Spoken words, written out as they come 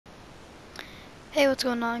Hey, what's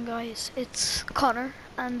going on, guys? It's Connor,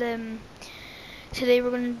 and today we're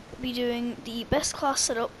going to be doing the best class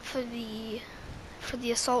setup for the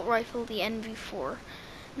assault rifle, the NV4.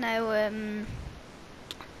 Now,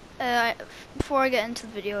 before I get into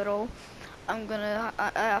the video at all, I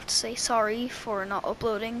have to say sorry for not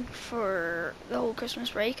uploading for the whole Christmas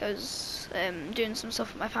break. I was doing some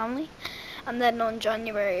stuff with my family, and then on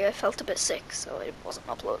January I felt a bit sick, so I wasn't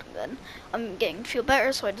uploading then. I'm getting to feel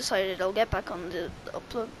better, so I decided I'll get back on the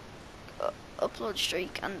upload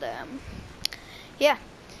streak, and yeah.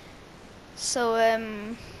 So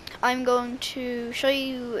I'm going to show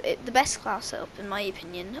you the best class setup, in my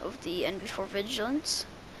opinion, of the NV4 Vigilance,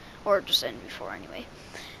 or just NV4 anyway.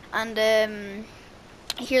 And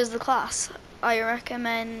here's the class. I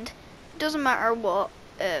recommend, it doesn't matter what's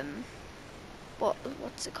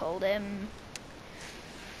it called,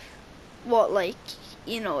 what, like,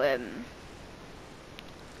 you know,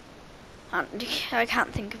 I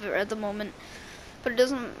can't think of it at the moment, but it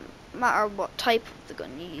doesn't matter what type of the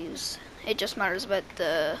gun you use. It just matters about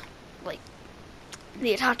the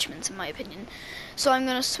attachments, in my opinion. So I'm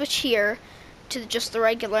gonna switch here to just the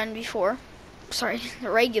regular NV4. Sorry, the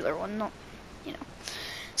regular one, not, you know.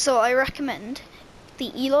 So I recommend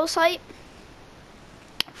the ELO sight,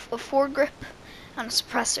 a foregrip, and a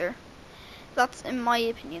suppressor. That's, in my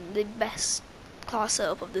opinion, the best class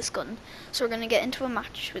setup of this gun. So we're gonna get into a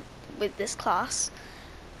match with this class,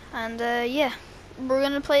 and yeah, we're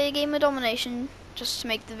gonna play a game of domination just to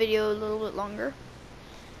make the video a little bit longer.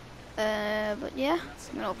 But yeah,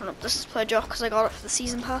 I'm gonna open up this pledge because I got it for the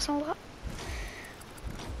season pass and all that.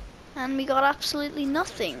 And we got absolutely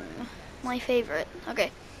nothing. My favorite. Okay.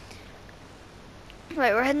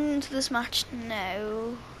 Right, we're heading into this match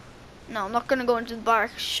now. No, I'm not gonna go into the bar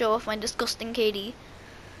to show off my disgusting KD.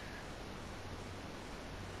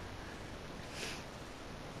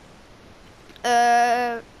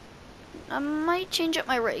 I might change up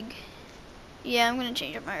my rig. Yeah, I'm gonna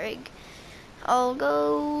change up my rig. I'll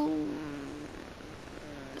go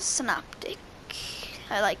Synaptic.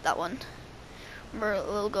 I like that one.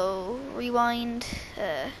 We'll go rewind,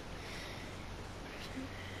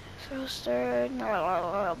 thruster,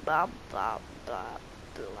 blah, blah, blah, blah.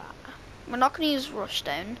 We're not going to use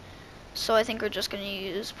rushdown, so I think we're just going to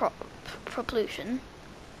use propulsion.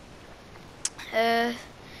 Yeah,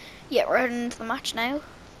 we're heading into the match now.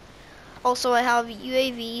 Also, I have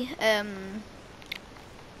UAV,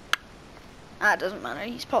 it doesn't matter,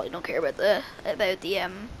 you probably don't care about the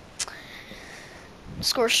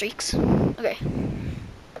score streaks. Okay.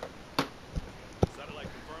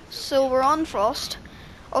 So we're on Frost.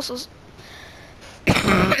 Also,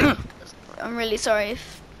 I'm really sorry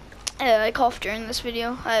if I coughed during this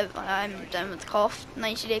video. I'm done with the cough.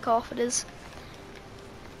 90-day cough it is.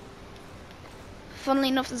 Funnily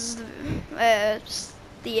enough, this is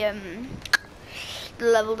the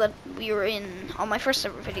level that we were in on my first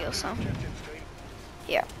ever video. So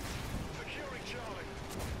yeah.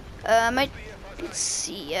 Let's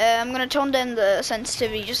see. I'm gonna tone down the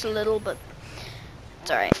sensitivity just a little, but it's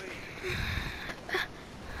alright.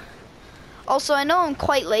 Also, I know I'm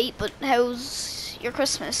quite late, but how's your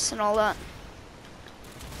Christmas and all that?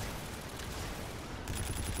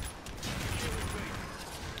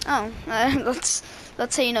 Oh, that's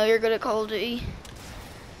how you know you're good at Call of Duty.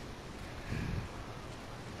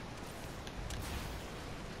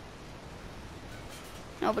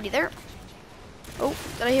 Nobody there. Oh,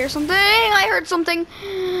 did I hear something? I heard something.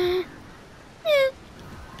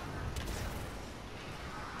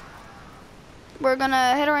 We're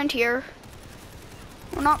gonna head around here.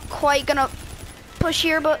 We're not quite gonna push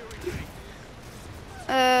here, but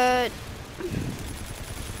no.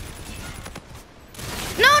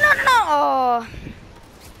 Oh.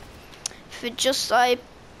 If it just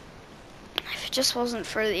wasn't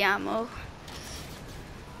for the ammo.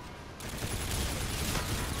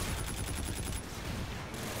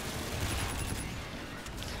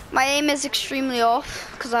 My aim is extremely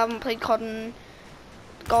off because I haven't played COD in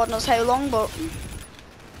God knows how long,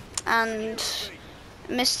 and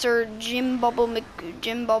Mr. Jim Bobble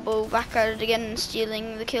back at it again,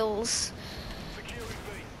 stealing the kills.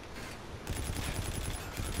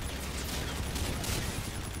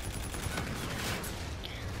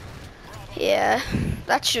 Yeah,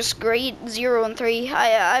 that's just great. 0 and 3.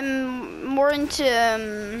 I'm more into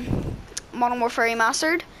Modern Warfare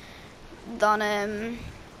Remastered than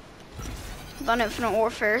Infinite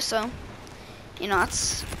Warfare, so you know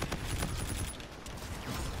that's.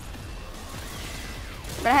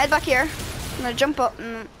 I'm gonna head back here. I'm gonna jump up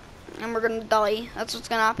and we're gonna die. That's what's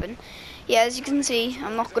gonna happen. Yeah, as you can see,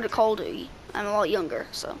 I'm not good at Call of Duty. I'm a lot younger,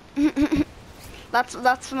 so.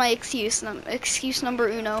 That's my excuse. Excuse number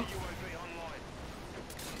uno.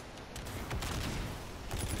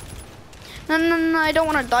 No, I don't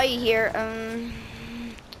want to die here.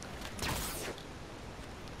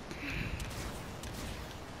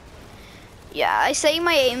 Yeah, I say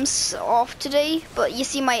my aim's off today, but you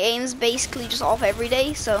see my aim's basically just off every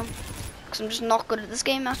day, so, because I'm just not good at this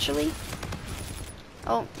game, actually.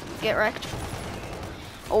 Oh, get wrecked.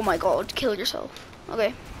 Oh my god, kill yourself.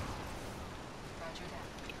 Okay.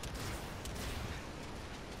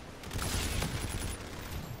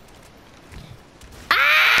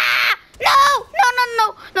 Ah!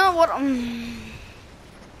 No, what?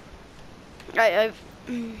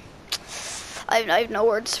 I have no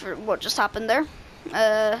words for what just happened there.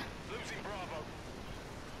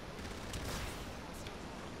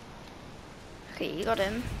 Okay, you got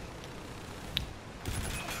him.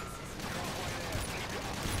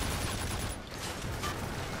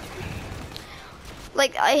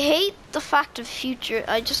 Like, I hate the fact of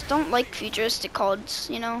I just don't like futuristic CODs,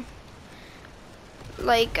 you know?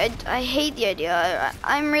 Like, I hate the idea.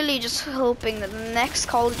 I'm really just hoping that the next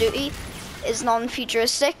Call of Duty is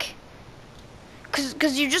non-futuristic.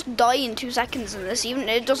 Cause you just die in 2 seconds in this. Even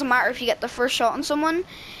it doesn't matter if you get the first shot on someone.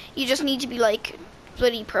 You just need to be like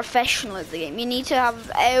bloody professional at the game. You need to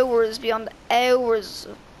have hours beyond hours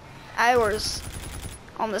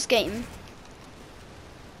on this game.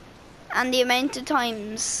 And the amount of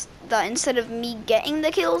times that instead of me getting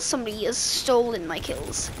the kills, somebody has stolen my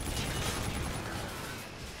kills.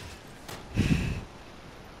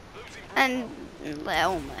 And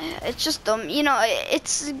well, it's just dumb. You know,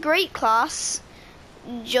 it's a great class.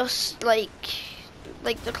 Just like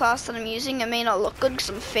the class that I'm using, it may not look good because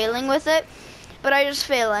I'm failing with it, but I just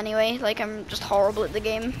fail anyway. Like, I'm just horrible at the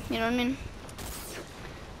game, you know what I mean?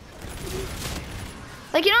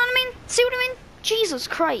 Like, you know what I mean? See what I mean? Jesus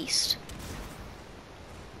Christ.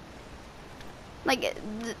 Like,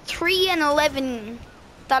 3 and 11,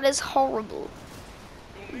 that is horrible.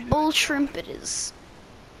 Bull shrimp it is.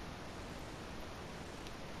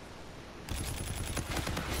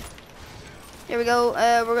 Here we go.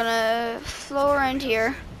 We're gonna flow around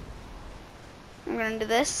here. I'm gonna do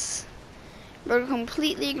this. We're gonna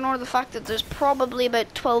completely ignore the fact that there's probably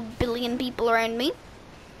about 12 billion people around me.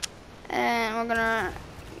 And we're gonna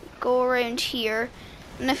go around here.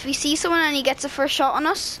 And if we see someone and he gets a first shot on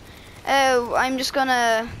us, I'm just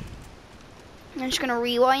gonna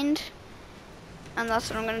rewind. And that's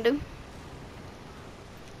what I'm gonna do.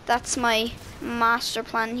 That's my master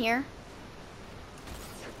plan here.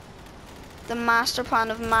 The master plan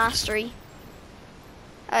of mastery.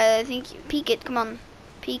 I think peek it, come on.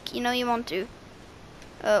 Peek, you know you want to.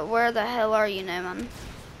 Where the hell are you now, man?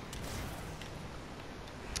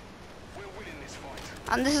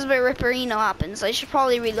 And this is where Ripperino happens. I should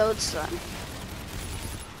probably reload so.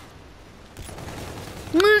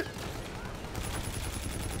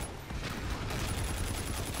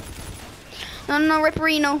 No,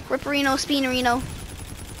 Ripperino, Spinnerino.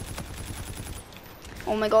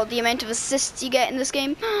 Oh my god, the amount of assists you get in this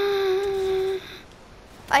game.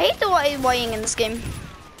 I hate the Y-ing in this game.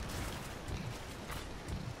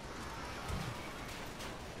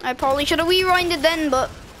 I probably should have rewinded then, but...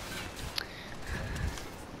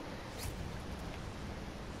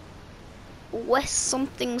 West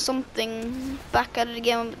something. Back at it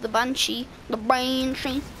again with the Banshee. The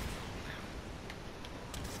Banshee.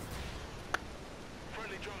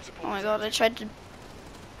 Oh my god, I tried to...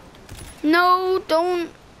 No,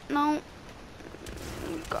 don't. No.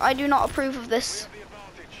 I do not approve of this.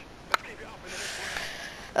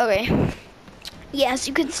 Okay. Yes,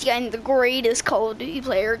 you can see I'm the greatest Call of Duty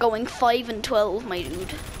player, going 5 and 12, my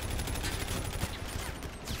dude.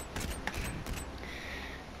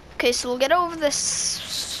 Okay, so we'll get over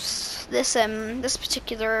this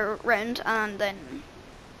particular round, and then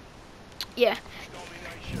yeah.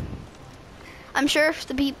 I'm sure a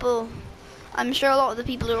lot of the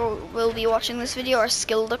people who will be watching this video are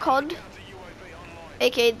skilled at COD,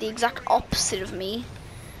 aka the exact opposite of me.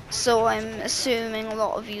 So I'm assuming a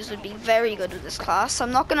lot of you would be very good at this class.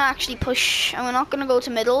 I'm not gonna actually push. I'm not gonna go to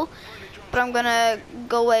middle, but I'm gonna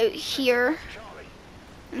go out here.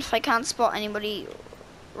 And if I can't spot anybody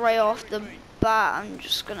right off the bat, I'm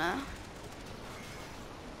just gonna.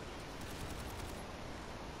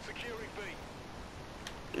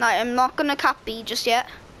 No, I'm not gonna cap B just yet.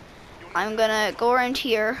 I'm gonna go around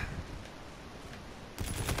here.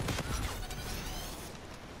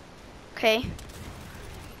 Okay.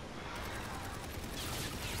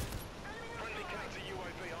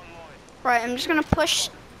 Right, I'm just gonna push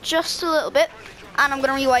just a little bit, and I'm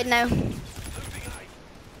gonna rewind now.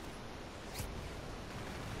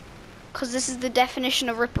 because this is the definition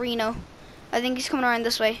of Ripperino. I think he's coming around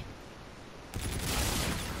this way.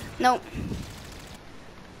 Nope.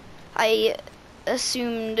 I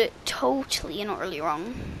assumed totally and utterly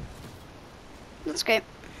wrong. That's okay.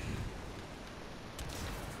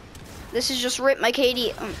 This is just rip my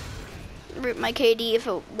KD. Rip my KD if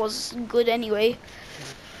it was good anyway.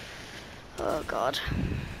 Oh god.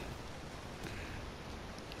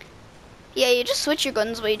 Yeah, you just switch your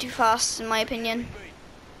guns way too fast, in my opinion.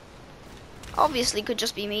 Obviously, could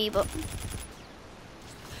just be me, but.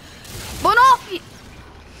 But no!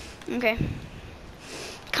 Okay.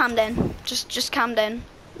 Calm down. Just calm down.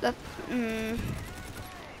 That.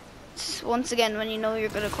 Once again, when you know you're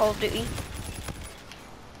good at Call of Duty.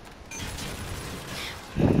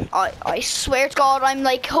 I swear to God, I'm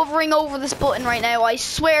like hovering over this button right now. I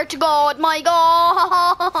swear to God, my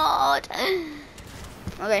God.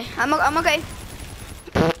 Okay, I'm okay.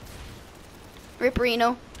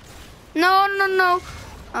 Ripperino. No.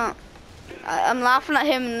 I'm laughing at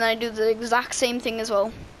him and I do the exact same thing as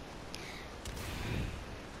well.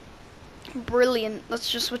 Brilliant.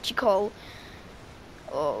 That's just what you call.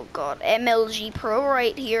 Oh God, MLG Pro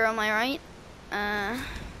right here. Am I right?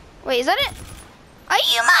 Wait, is that it? Are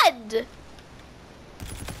you mad?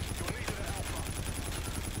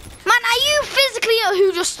 Man, are you physically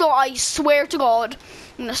who just thought, I swear to God,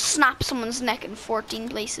 I'm gonna snap someone's neck in 14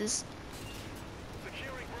 places.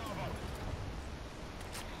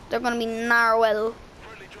 They're gonna be narwhal.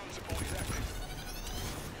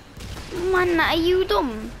 Man, are you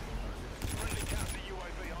dumb?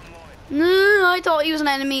 No, I thought he was an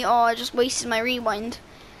enemy. Oh, I just wasted my rewind.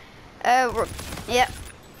 Yeah.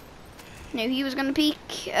 Knew he was gonna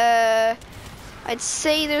peek. I'd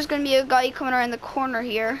say there's gonna be a guy coming around the corner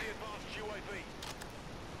here.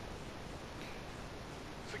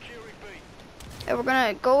 We're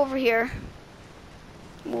gonna go over here.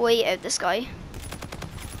 Wait out this guy.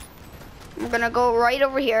 We're gonna go right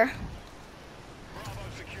over here.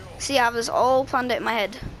 See, I have this all planned out in my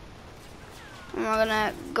head. And we're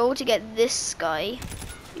gonna go to get this guy.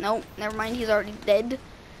 Nope, never mind, he's already dead.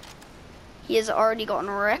 He has already gotten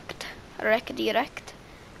wrecked. Wreckedy wrecked.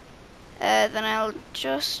 Then I'll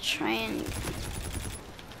just try and...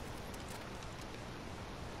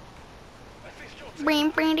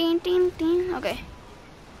 Okay.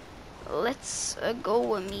 Let's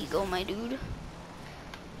go, amigo, my dude.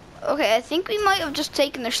 Okay, I think we might have just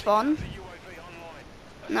taken their spawn.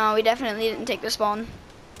 No, we definitely didn't take their spawn.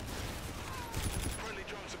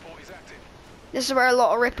 This is where a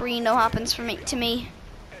lot of Ripperino happens to me.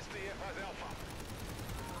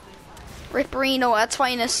 Ripperino at its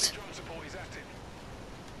finest.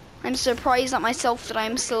 I'm surprised at myself that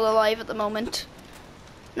I'm still alive at the moment.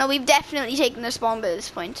 No, we've definitely taken their spawn by this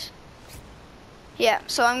point. Yeah,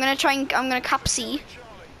 so I'm gonna cap C.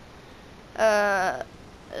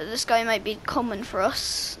 This guy might be coming for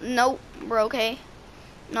us. Nope, we're okay.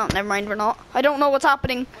 No, never mind, we're not. I don't know what's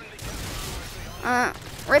happening.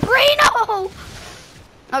 Ripperino!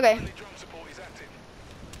 Okay.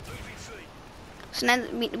 So now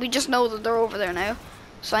we just know that they're over there now.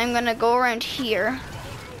 So I'm gonna go around here,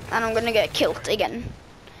 and I'm gonna get killed again.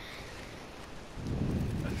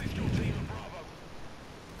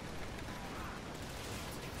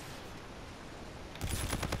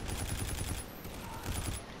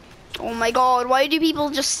 Oh my God, why do people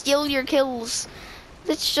just steal your kills?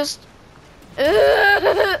 It's just...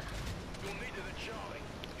 If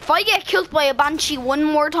I get killed by a Banshee one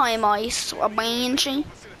more time, a Banshee.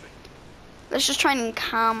 Let's just try and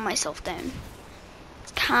calm myself down.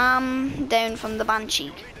 Calm down from the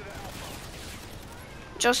Banshee.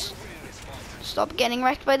 Just stop getting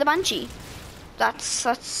wrecked by the Banshee.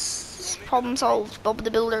 That's problem solved. Bob the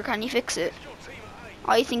Builder, can you fix it?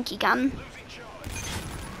 I think he can.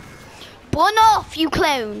 Bun off, you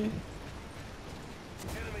clown!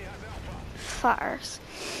 Farce.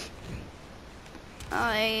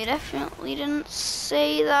 I definitely didn't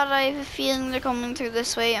say that. I have a feeling they're coming through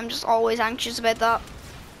this way. I'm just always anxious about that.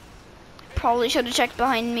 Probably should have checked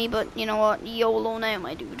behind me, but you know what? YOLO now,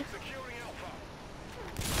 my dude.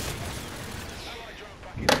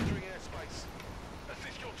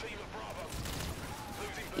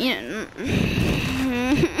 Yeah.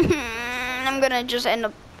 I'm gonna just end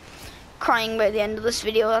up crying by the end of this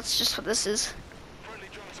video. That's just what this is.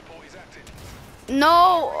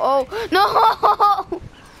 No! Oh, no!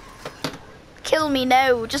 Kill me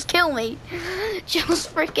now. Just kill me.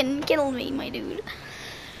 Just freaking kill me, my dude.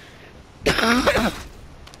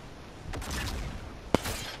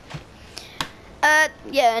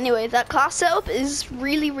 Yeah, anyway, that class setup is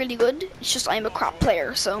really, really good. It's just I'm a crap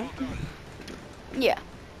player, so... Yeah.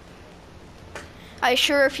 I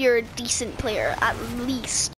assure if you're a decent player, at least